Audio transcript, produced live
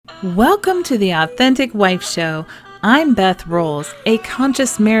Welcome to the Authentic Wife Show. I'm Beth Rolls, a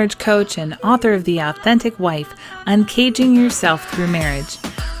conscious marriage coach and author of The Authentic Wife, Uncaging Yourself Through Marriage.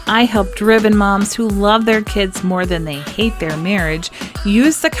 I help driven moms who love their kids more than they hate their marriage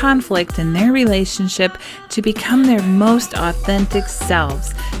use the conflict in their relationship to become their most authentic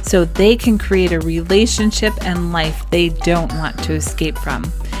selves so they can create a relationship and life they don't want to escape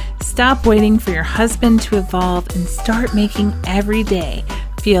from. Stop waiting for your husband to evolve and start making every day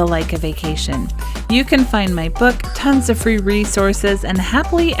feel like a vacation. You can find my book, tons of free resources, and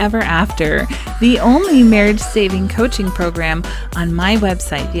Happily Ever After, the only marriage-saving coaching program, on my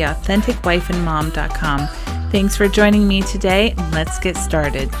website, theauthenticwifeandmom.com. Thanks for joining me today. Let's get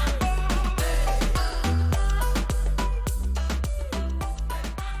started.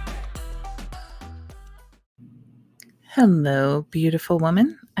 Hello, beautiful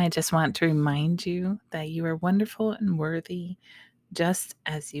woman. I just want to remind you that you are wonderful and worthy just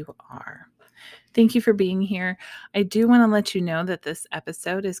as you are. Thank you for being here. I do want to let you know that this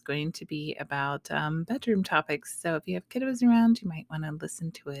episode is going to be about bedroom topics. So if you have kiddos around, you might want to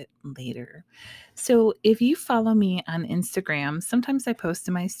listen to it later. So if you follow me on Instagram, sometimes I post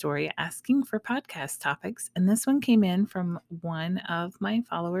in my story asking for podcast topics. And this one came in from one of my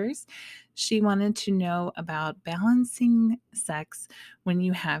followers. She wanted to know about balancing sex when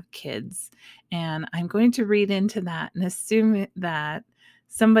you have kids. And I'm going to read into that and assume that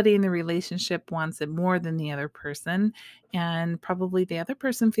somebody in the relationship wants it more than the other person, and probably the other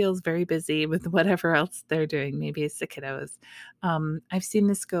person feels very busy with whatever else they're doing. Maybe it's the kiddos. I've seen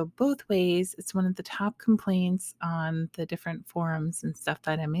this go both ways. It's one of the top complaints on the different forums and stuff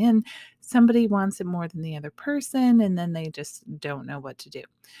that I'm in. Somebody wants it more than the other person, and then they just don't know what to do.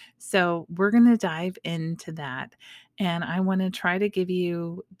 So we're going to dive into that, and I want to try to give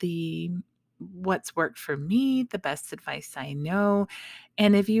you what's worked for me, the best advice I know.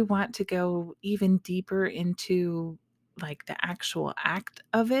 And if you want to go even deeper into like the actual act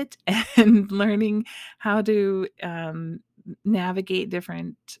of it and learning how to navigate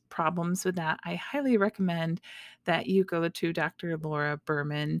different problems with that, I highly recommend that you go to Dr. Laura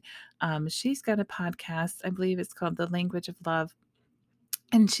Berman. She's got a podcast, I believe it's called The Language of Love,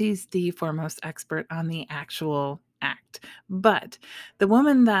 and she's the foremost expert on the actual act. But the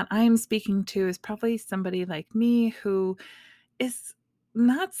woman that I'm speaking to is probably somebody like me who is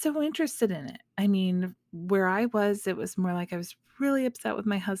not so interested in it. I mean, where I was, it was more like I was really upset with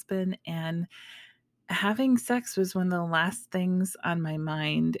my husband, and having sex was one of the last things on my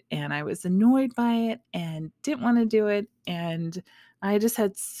mind, and I was annoyed by it and didn't want to do it, and I just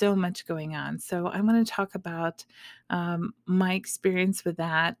had so much going on. So I want to talk about my experience with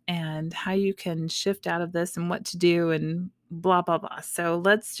that and how you can shift out of this and what to do and blah, blah, blah. So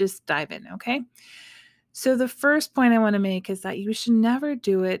let's just dive in, okay? So the first point I want to make is that you should never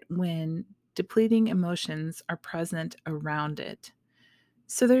do it when depleting emotions are present around it.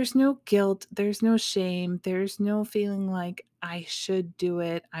 So there's no guilt, there's no shame, there's no feeling like I should do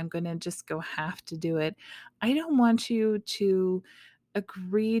it. I'm going to just go have to do it. I don't want you to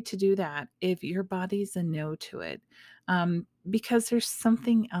agree to do that if your body's a no to it, because there's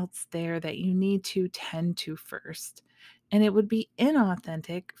something else there that you need to tend to first. And it would be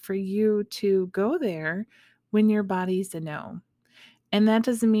inauthentic for you to go there when your body's a no. And that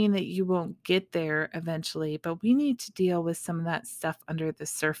doesn't mean that you won't get there eventually, but we need to deal with some of that stuff under the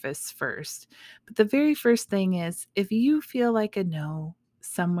surface first. But the very first thing is, if you feel like a no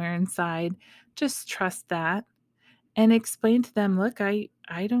somewhere inside, just trust that and explain to them, look, I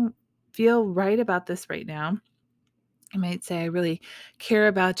don't feel right about this right now. I might say, I really care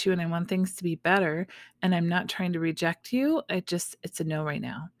about you and I want things to be better. And I'm not trying to reject you. It's a no right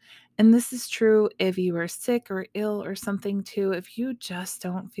now. And this is true if you are sick or ill or something too. If you just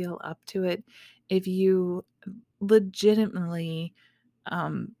don't feel up to it, if you legitimately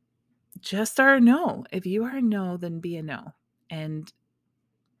um, just are a no, if you are a no, then be a no. And,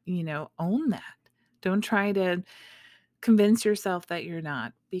 own that. Don't try to convince yourself that you're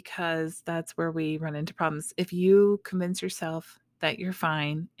not, because that's where we run into problems. If you convince yourself that you're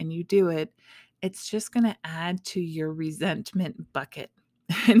fine and you do it, it's just going to add to your resentment bucket.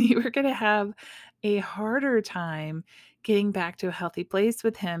 And you are going to have a harder time getting back to a healthy place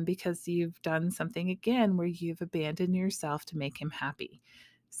with him because you've done something again where you've abandoned yourself to make him happy.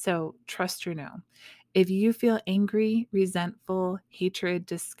 So trust your no. If you feel angry, resentful, hatred,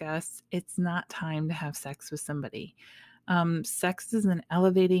 disgust, it's not time to have sex with somebody. Sex is an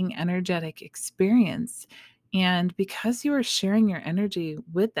elevating, energetic experience. And because you are sharing your energy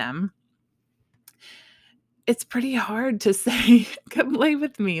with them, it's pretty hard to say, come lay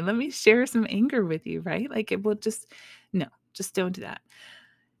with me. Let me share some anger with you, right? Like it will just, no, just don't do that.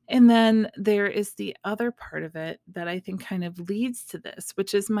 And then there is the other part of it that I think kind of leads to this,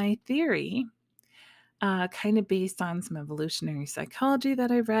 which is my theory, kind of based on some evolutionary psychology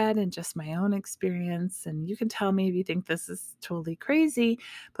that I read and just my own experience. And you can tell me if you think this is totally crazy,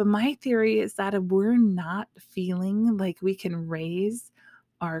 but my theory is that if we're not feeling like we can raise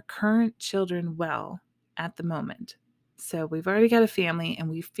our current children well at the moment, so we've already got a family and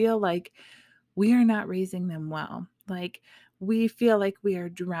we feel like we are not raising them well. Like we feel like we are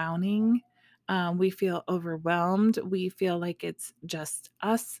drowning. We feel overwhelmed. We feel like it's just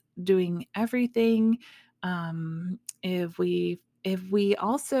us doing everything. If we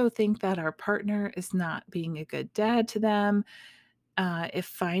also think that our partner is not being a good dad to them, if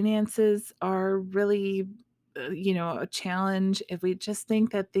finances are really, a challenge, if we just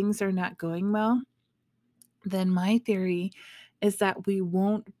think that things are not going well, then my theory is that we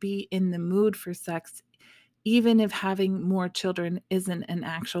won't be in the mood for sex even if having more children isn't an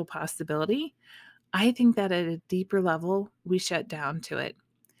actual possibility. I think that at a deeper level, we shut down to it.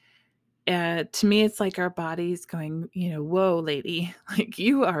 To me, it's like our body's going, whoa, lady, like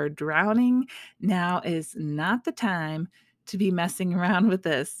you are drowning. Now is not the time to be messing around with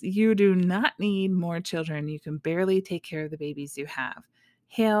this. You do not need more children. You can barely take care of the babies you have.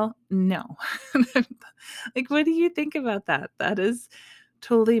 Hell no. Like, what do you think about that? That is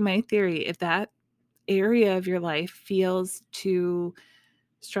totally my theory. If that area of your life feels too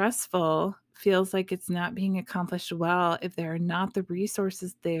stressful, feels like it's not being accomplished well, if there are not the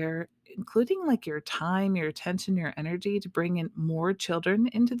resources there, including like your time, your attention, your energy to bring in more children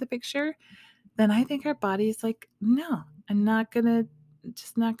into the picture, then I think our body's like, no, I'm not gonna,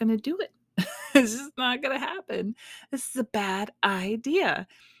 just not gonna do it. It's just not gonna happen. This is a bad idea.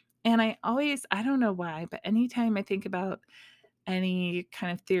 And I don't know why, but anytime I think about any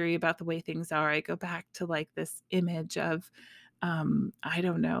kind of theory about the way things are, I go back to like this image of, I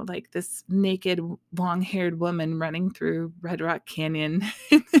don't know, like this naked, long haired woman running through Red Rock Canyon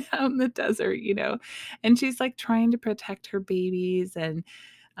out in the desert, and she's like trying to protect her babies and,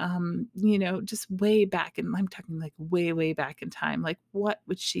 just way back. And I'm talking like way, way back in time. Like, what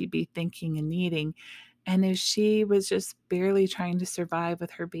would she be thinking and needing? And if she was just barely trying to survive with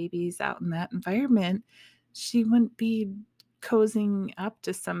her babies out in that environment, she wouldn't be cozying up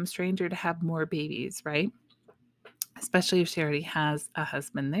to some stranger to have more babies, right? Especially if she already has a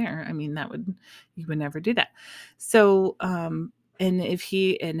husband there. I mean, you would never do that. So, and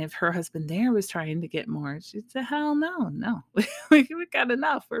if her husband there was trying to get more, she'd say, hell no, no, we got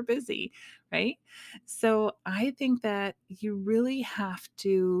enough. We're busy, right? So I think that you really have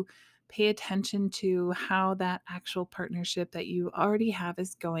to pay attention to how that actual partnership that you already have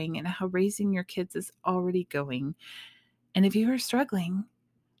is going and how raising your kids is already going. And if you are struggling,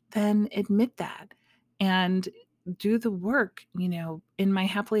 then admit that and do the work. In my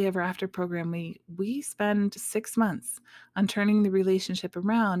Happily Ever After program, we spend 6 months on turning the relationship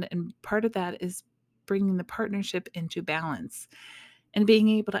around, and part of that is bringing the partnership into balance and being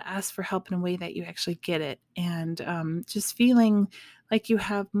able to ask for help in a way that you actually get it, and just feeling like you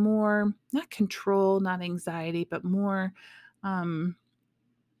have more, not control, not anxiety, but more, um,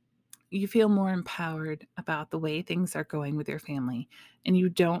 you feel more empowered about the way things are going with your family, and you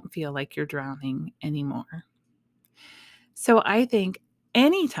don't feel like you're drowning anymore. So I think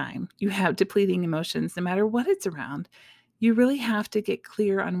anytime you have depleting emotions, no matter what it's around, you really have to get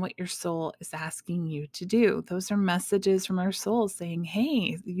clear on what your soul is asking you to do. Those are messages from our soul saying,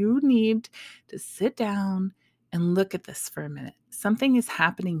 hey, you need to sit down and look at this for a minute. Something is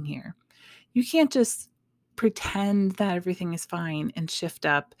happening here. You can't just pretend that everything is fine and shift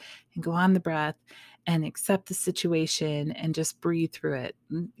up and go on the breath and accept the situation and just breathe through it.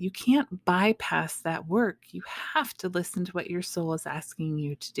 You can't bypass that work. You have to listen to what your soul is asking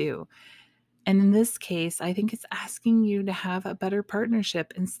you to do. And in this case, I think it's asking you to have a better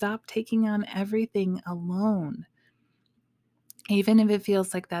partnership and stop taking on everything alone. Even if it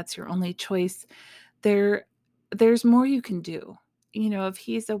feels like that's your only choice, there there's more you can do. If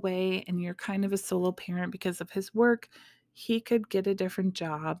he's away and you're kind of a solo parent because of his work, he could get a different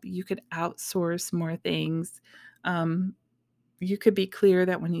job. You could outsource more things. Um, you could be clear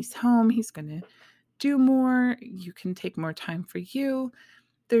that when he's home, he's going to do more. You can take more time for you.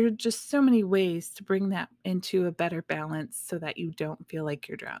 There are just so many ways to bring that into a better balance so that you don't feel like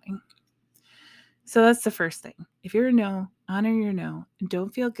you're drowning. So that's the first thing. If you're a no, honor your no and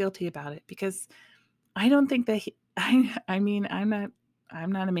don't feel guilty about it, because I don't think that I mean, I'm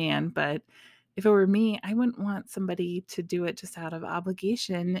not a man, but if it were me, I wouldn't want somebody to do it just out of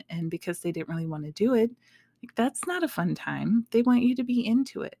obligation and because they didn't really want to do it. Like, that's not a fun time. They want you to be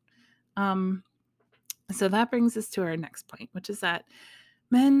into it. Um, so that brings us to our next point, which is that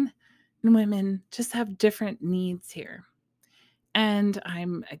men and women just have different needs here. And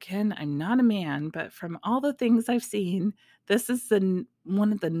I'm not a man, but from all the things I've seen, this is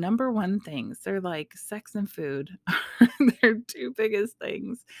one of the number one things. They're like sex and food are their two biggest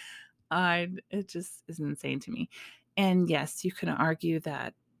things. It just is insane to me. And yes, you can argue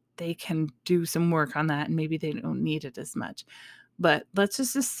that they can do some work on that and maybe they don't need it as much. But let's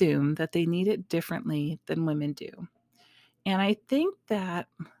just assume that they need it differently than women do. And I think that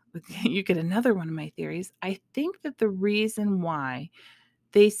you get another one of my theories. I think that the reason why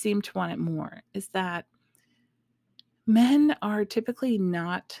they seem to want it more is that men are typically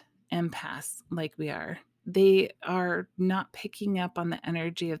not empaths like we are. They are not picking up on the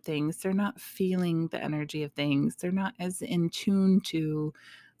energy of things. They're not feeling the energy of things. They're not as in tune to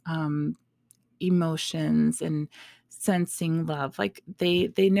um, emotions and sensing love. Like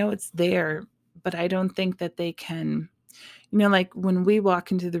they know it's there, but I don't think that they can. Like when we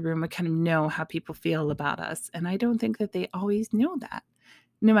walk into the room, we kind of know how people feel about us, and I don't think that they always know that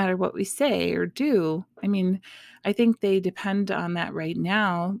no matter what we say or do. I mean, I think they depend on that right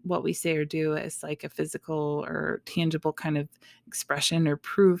now, what we say or do as like a physical or tangible kind of expression or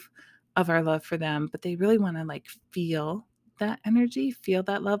proof of our love for them. But they really want to like feel that energy, feel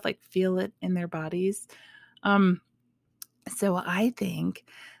that love, like feel it in their bodies. Um, so I think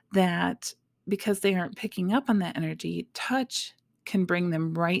that because they aren't picking up on that energy, touch can bring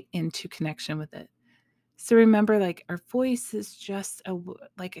them right into connection with it. So remember, like our voice is just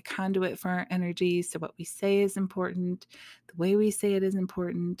like a conduit for our energy. So what we say is important. The way we say it is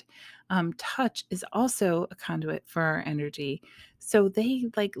important. Touch is also a conduit for our energy. So they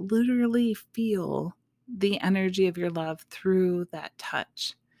like literally feel the energy of your love through that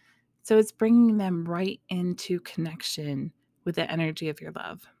touch. So it's bringing them right into connection with the energy of your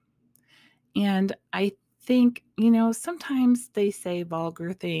love. And I think, sometimes they say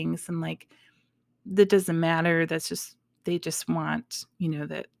vulgar things and like that doesn't matter. That's just they just want,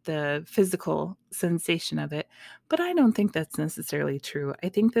 the physical sensation of it. But I don't think that's necessarily true. I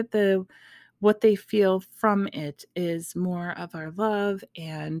think that what they feel from it is more of our love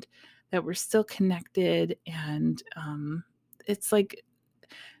and that we're still connected and it's like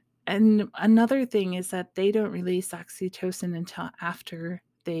and another thing is that they don't release oxytocin until after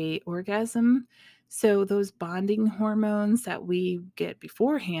they orgasm. So those bonding hormones that we get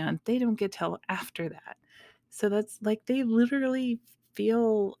beforehand, they don't get till after that. So that's like they literally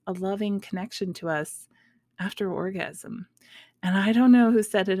feel a loving connection to us after orgasm. And I don't know who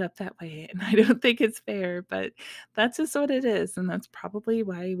set it up that way, and I don't think it's fair, but that's just what it is, and that's probably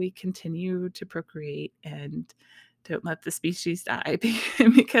why we continue to procreate and don't let the species die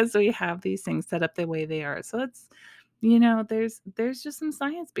because we have these things set up the way they are. So it's, there's just some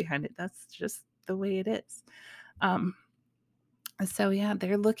science behind it. That's just the way it is. Um, so yeah,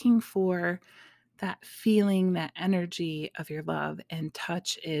 they're looking for that feeling, that energy of your love, and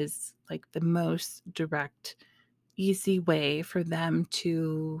touch is like the most direct, easy way for them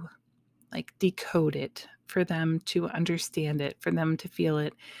to like decode it, for them to understand it, for them to feel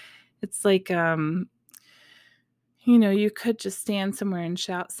it. It's like you could just stand somewhere and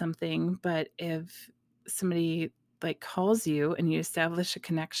shout something, but if somebody like calls you and you establish a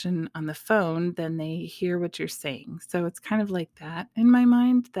connection on the phone, then they hear what you're saying. So it's kind of like that in my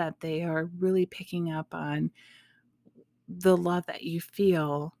mind, that they are really picking up on the love that you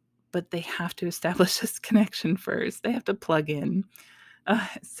feel, but they have to establish this connection first. They have to plug in.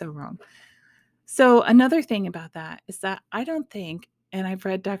 It's so wrong. So another thing about that is that I don't think, and I've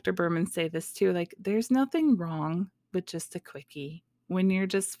read Dr. Berman say this too, like there's nothing wrong with just a quickie when you're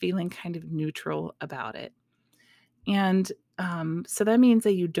just feeling kind of neutral about it. And so that means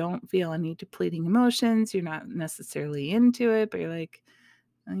that you don't feel any depleting emotions. You're not necessarily into it, but you're like,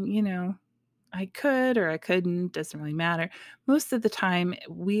 you know, I could or I couldn't, doesn't really matter. Most of the time,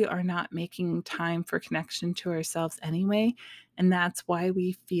 we are not making time for connection to ourselves anyway. And that's why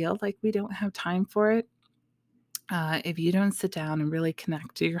we feel like we don't have time for it. If you don't sit down and really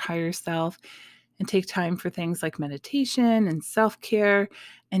connect to your higher self and take time for things like meditation and self care,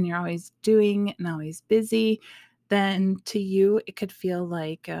 and you're always doing and always busy, then to you, it could feel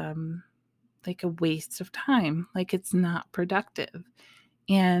like a waste of time, like it's not productive.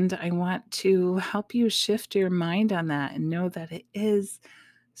 And I want to help you shift your mind on that and know that it is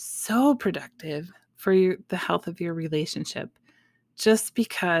so productive for the health of your relationship. Just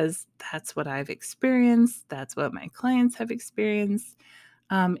because that's what I've experienced, that's what my clients have experienced.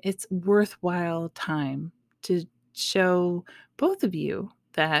 It's worthwhile time to show both of you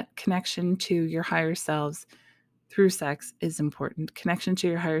that connection to your higher selves through sex is important. Connection to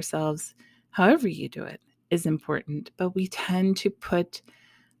your higher selves, however you do it, is important. But we tend to put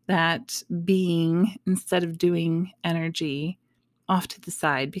that being instead of doing energy off to the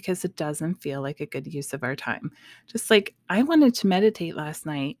side because it doesn't feel like a good use of our time. Just like I wanted to meditate last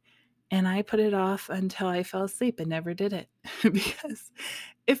night and I put it off until I fell asleep and never did it because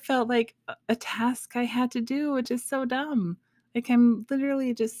it felt like a task I had to do, which is so dumb. Like I'm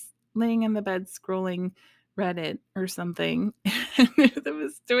literally just laying in the bed scrolling Reddit or something. And it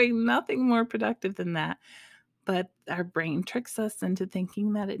was doing nothing more productive than that. But our brain tricks us into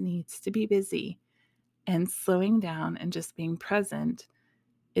thinking that it needs to be busy, and slowing down and just being present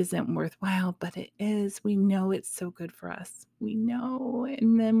isn't worthwhile, but it is. We know it's so good for us. We know,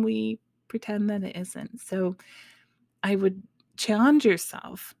 and then we pretend that it isn't. So I would challenge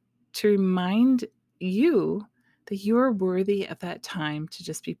yourself to remind you that you are worthy of that time to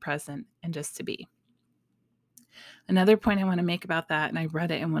just be present and just to be. Another point I want to make about that, and I read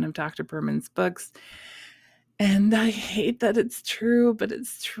it in one of Dr. Berman's books, and I hate that it's true, but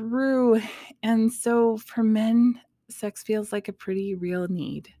it's true. And so for men, sex feels like a pretty real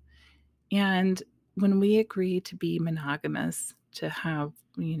need. And when we agree to be monogamous, to have,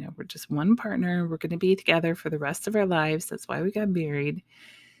 we're just one partner, we're going to be together for the rest of our lives. That's why we got married.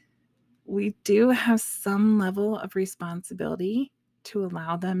 We do have some level of responsibility to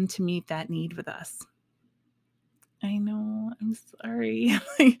allow them to meet that need with us. I know, I'm sorry.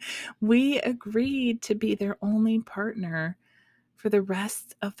 We agreed to be their only partner for the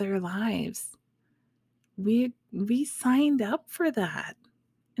rest of their lives. We signed up for that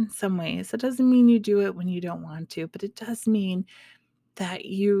in some ways. It doesn't mean you do it when you don't want to, but it does mean that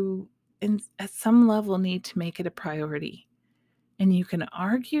you at some level need to make it a priority. And you can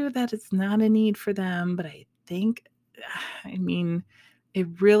argue that it's not a need for them, but I think it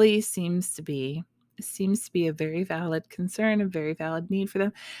really seems to be. It seems to be a very valid concern, a very valid need for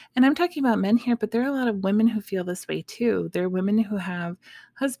them. And I'm talking about men here, but there are a lot of women who feel this way too. There are women who have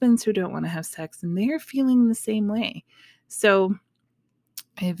husbands who don't want to have sex, and they're feeling the same way. So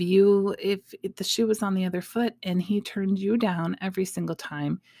if the shoe was on the other foot and he turned you down every single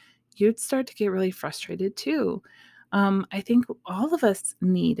time, you'd start to get really frustrated too. I think all of us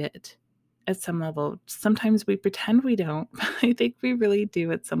need it at some level. Sometimes we pretend we don't, but I think we really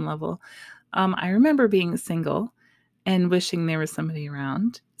do at some level. I remember being single and wishing there was somebody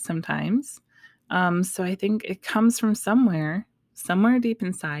around sometimes. So I think it comes from somewhere deep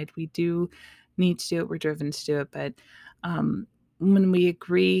inside. We do need to do it. We're driven to do it. But when we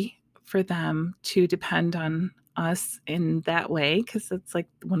agree for them to depend on us in that way, because it's like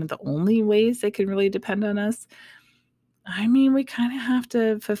one of the only ways they can really depend on us, we kind of have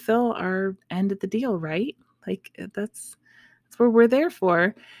to fulfill our end of the deal, right? Like that's what we're there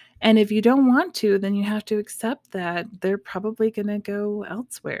for. And if you don't want to, then you have to accept that they're probably going to go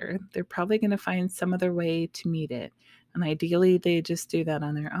elsewhere. They're probably going to find some other way to meet it. And ideally, they just do that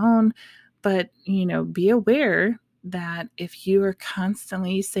on their own. But, be aware that if you are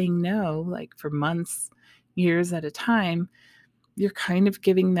constantly saying no, like for months, years at a time, you're kind of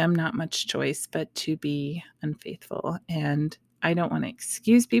giving them not much choice but to be unfaithful. And I don't want to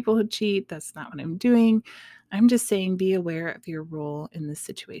excuse people who cheat. That's not what I'm doing. I'm just saying be aware of your role in this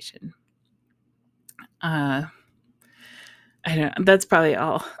situation. I don't. That's probably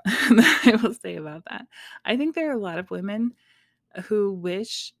all that I will say about that. I think there are a lot of women who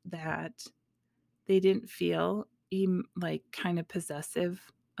wish that they didn't feel like kind of possessive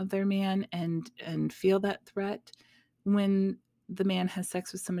of their man and feel that threat when the man has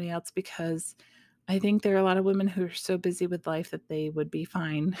sex with somebody else, because I think there are a lot of women who are so busy with life that they would be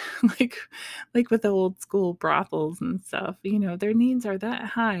fine, like with the old school brothels and stuff. Their needs are that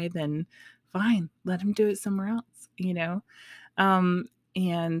high, then fine, let them do it somewhere else. Um,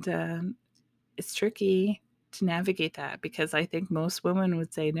 and it's tricky to navigate that because I think most women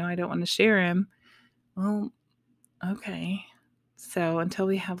would say, "No, I don't want to share him." Well, okay. So until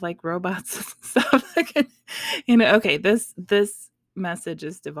we have like robots and stuff, okay, this message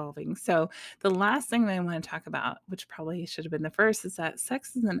is devolving. So the last thing that I want to talk about, which probably should have been the first, is that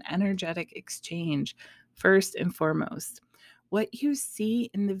sex is an energetic exchange, first and foremost. What you see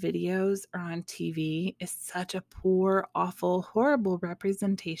in the videos or on TV is such a poor, awful, horrible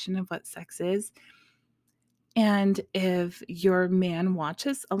representation of what sex is. And if your man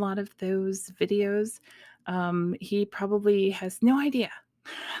watches a lot of those videos, he probably has no idea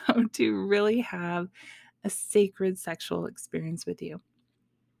how to really have a sacred sexual experience with you.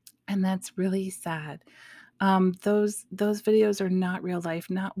 And that's really sad. Those videos are not real life,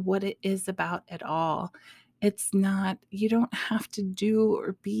 not what it is about at all. It's not, you don't have to do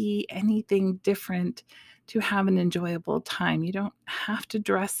or be anything different to have an enjoyable time. You don't have to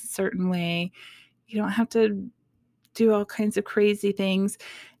dress a certain way. You don't have to do all kinds of crazy things.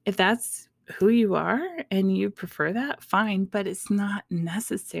 If that's who you are and you prefer that, fine, but it's not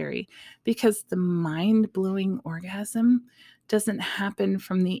necessary, because the mind-blowing orgasm doesn't happen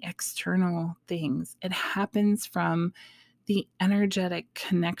from the external things. It happens from the energetic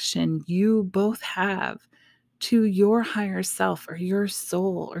connection you both have to your higher self or your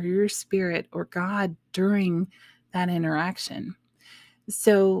soul or your spirit or God during that interaction.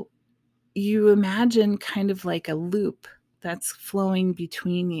 So you imagine kind of like a loop that's flowing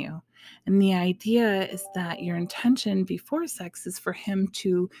between you. And the idea is that your intention before sex is for him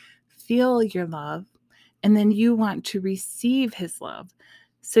to feel your love, and then you want to receive his love.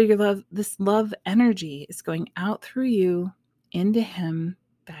 So your love, this love energy is going out through you into him,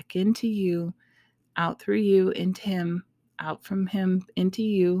 back into you, out through you into him, out from him into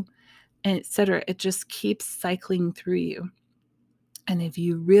you, and etc. It just keeps cycling through you. And if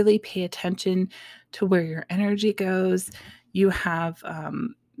you really pay attention to where your energy goes, you have,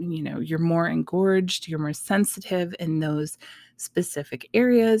 you're more engorged, you're more sensitive in those specific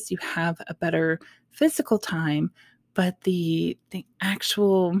areas, you have a better physical time, but the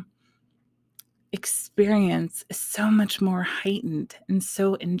actual experience is so much more heightened and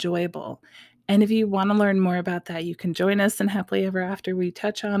so enjoyable. And if you want to learn more about that, you can join us in Happily Ever After. We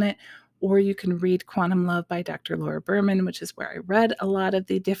touch on it, or you can read Quantum Love by Dr. Laura Berman, which is where I read a lot of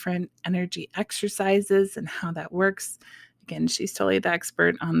the different energy exercises and how that works. Again, she's totally the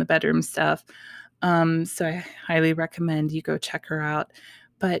expert on the bedroom stuff. So I highly recommend you go check her out.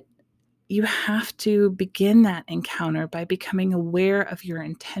 But you have to begin that encounter by becoming aware of your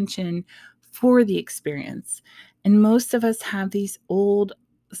intention for the experience. And most of us have these old,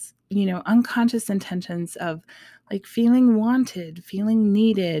 unconscious intentions of like feeling wanted, feeling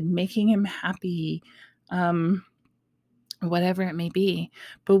needed, making him happy, whatever it may be.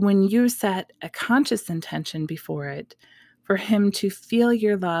 But when you set a conscious intention before it, for him to feel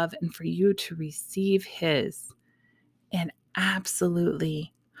your love and for you to receive his, it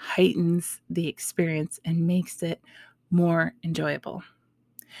absolutely heightens the experience and makes it more enjoyable.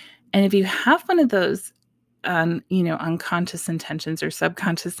 And if you have one of those, unconscious intentions or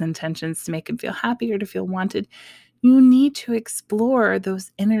subconscious intentions to make him feel happy or to feel wanted, you need to explore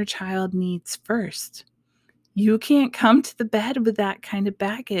those inner child needs first. You can't come to the bed with that kind of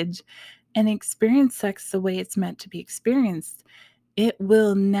baggage and experience sex the way it's meant to be experienced. It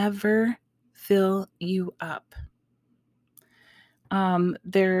will never fill you up. I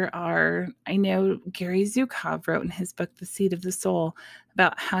know Gary Zukov wrote in his book, The Seed of the Soul,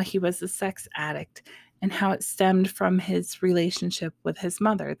 about how he was a sex addict and how it stemmed from his relationship with his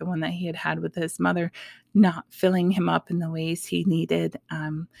mother, the one that he had had with his mother, not filling him up in the ways he needed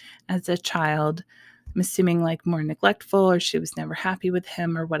as a child. I'm assuming like more neglectful, or she was never happy with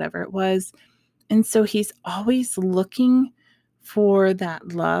him, or whatever it was. And so he's always looking for that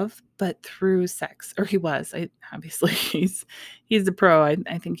love, but through sex, or he was. Obviously he's a pro.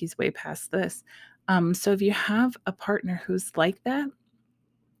 I think he's way past this. So if you have a partner who's like that,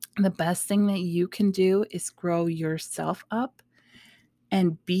 the best thing that you can do is grow yourself up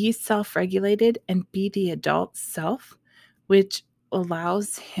and be self-regulated and be the adult self, which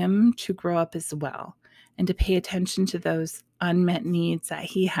allows him to grow up as well and to pay attention to those unmet needs that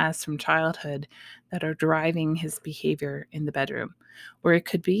he has from childhood that are driving his behavior in the bedroom. Or it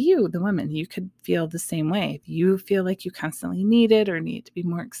could be you, the woman. You could feel the same way. If you feel like you constantly need it or need to be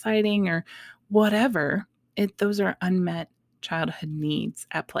more exciting or whatever, those are unmet childhood needs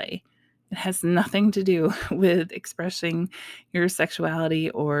at play. It has nothing to do with expressing your sexuality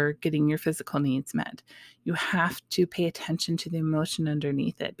or getting your physical needs met. You have to pay attention to the emotion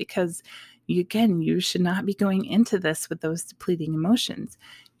underneath it, because you should not be going into this with those depleting emotions.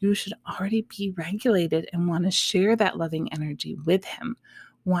 You should already be regulated and want to share that loving energy with him,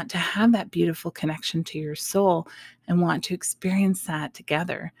 want to have that beautiful connection to your soul, and want to experience that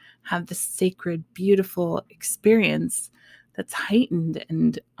together. Have the sacred, beautiful experience that's heightened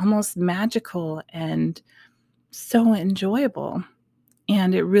and almost magical and so enjoyable.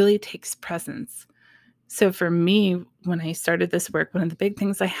 And it really takes presence. So for me, when I started this work, one of the big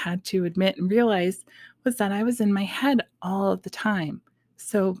things I had to admit and realize was that I was in my head all of the time.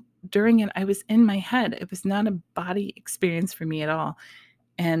 So during it, I was in my head. It was not a body experience for me at all.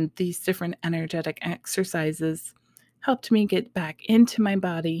 And these different energetic exercises helped me get back into my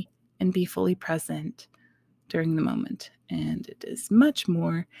body and be fully present during the moment. And it is much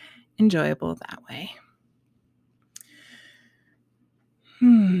more enjoyable that way.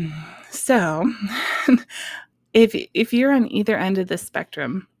 So if you're on either end of the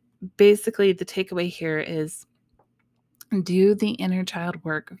spectrum, basically the takeaway here is do the inner child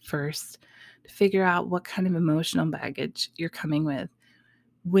work first to figure out what kind of emotional baggage you're coming with.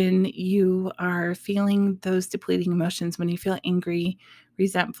 When you are feeling those depleting emotions, when you feel angry,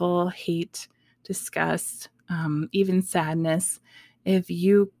 resentful, hate, disgust, even sadness, if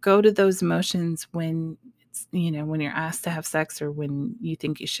you go to those emotions when when you're asked to have sex or when you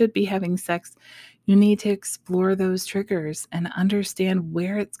think you should be having sex, you need to explore those triggers and understand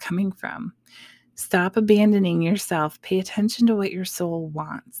where it's coming from. Stop abandoning yourself. Pay attention to what your soul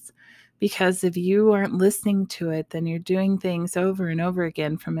wants. Because if you aren't listening to it, then you're doing things over and over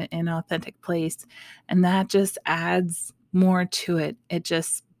again from an inauthentic place. And that just adds more to it. It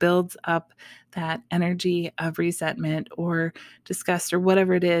just builds up that energy of resentment or disgust or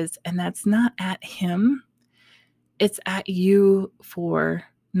whatever it is. And that's not at him, it's at you for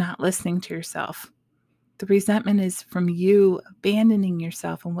not listening to yourself. The resentment is from you abandoning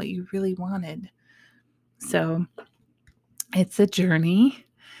yourself and what you really wanted. So it's a journey.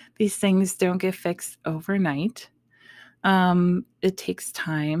 These things don't get fixed overnight. It takes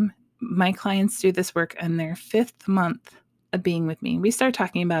time. My clients do this work in their 5th month of being with me. We start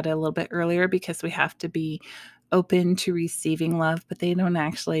talking about it a little bit earlier because we have to be open to receiving love, but they don't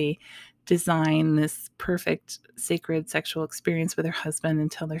actually design this perfect sacred sexual experience with their husband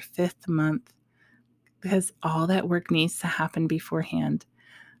until their 5th month, because all that work needs to happen beforehand.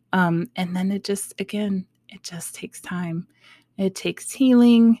 And then it just takes time. It takes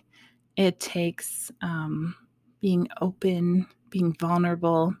healing. It takes being open, being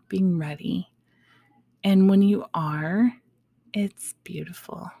vulnerable, being ready. And when you are, it's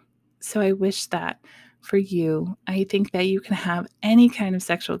beautiful. So I wish that for you. I think that you can have any kind of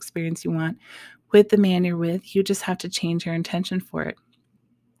sexual experience you want with the man you're with. You just have to change your intention for it.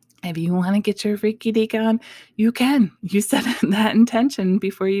 If you want to get your freaky deek on, you can. You set that intention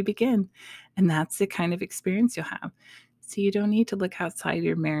before you begin. And that's the kind of experience you'll have. So you don't need to look outside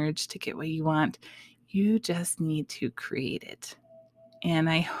your marriage to get what you want. You just need to create it. And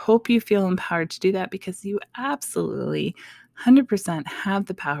I hope you feel empowered to do that, because you absolutely 100% have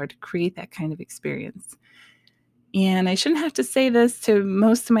the power to create that kind of experience. And I shouldn't have to say this to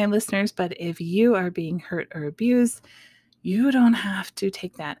most of my listeners, but if you are being hurt or abused, you don't have to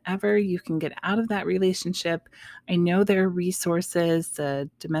take that ever. You can get out of that relationship. I know there are resources, the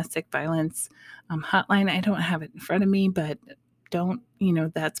domestic violence hotline. I don't have it in front of me, but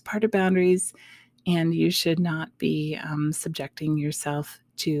that's part of boundaries. And you should not be subjecting yourself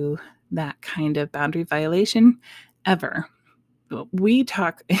to that kind of boundary violation ever. We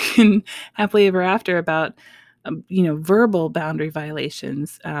talk in Happily Ever After about, verbal boundary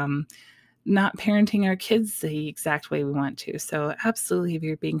violations. Not parenting our kids the exact way we want to. So absolutely, if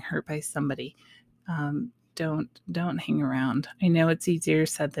you're being hurt by somebody, don't hang around. I know it's easier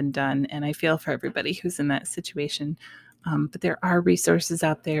said than done, and I feel for everybody who's in that situation. But there are resources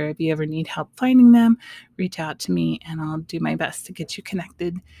out there. If you ever need help finding them, reach out to me and I'll do my best to get you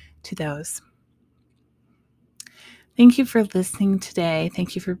connected to those. Thank you for listening today.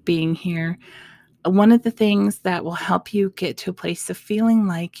 Thank you for being here. One of the things that will help you get to a place of feeling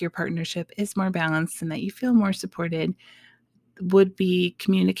like your partnership is more balanced and that you feel more supported would be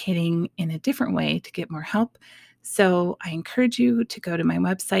communicating in a different way to get more help. So I encourage you to go to my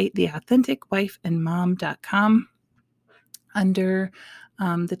website, theauthenticwifeandmom.com. Under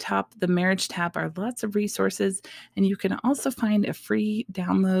the top, the marriage tab, are lots of resources. And you can also find a free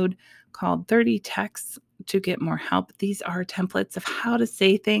download called 30 Texts to get more help. These are templates of how to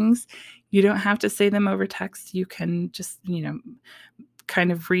say things. You don't have to say them over text. You can just,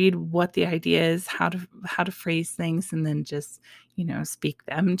 kind of read what the idea is, how to phrase things, and then just, speak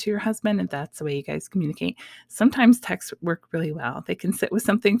them to your husband if that's the way you guys communicate. Sometimes texts work really well. They can sit with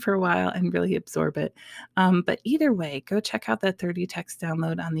something for a while and really absorb it. But either way, go check out that 30 text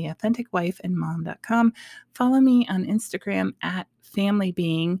download on theauthenticwifeandmom.com. Follow me on Instagram at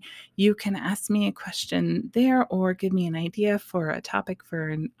FamilyBeing. You can ask me a question there or give me an idea for a topic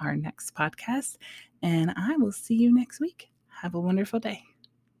for our next podcast. And I will see you next week. Have a wonderful day.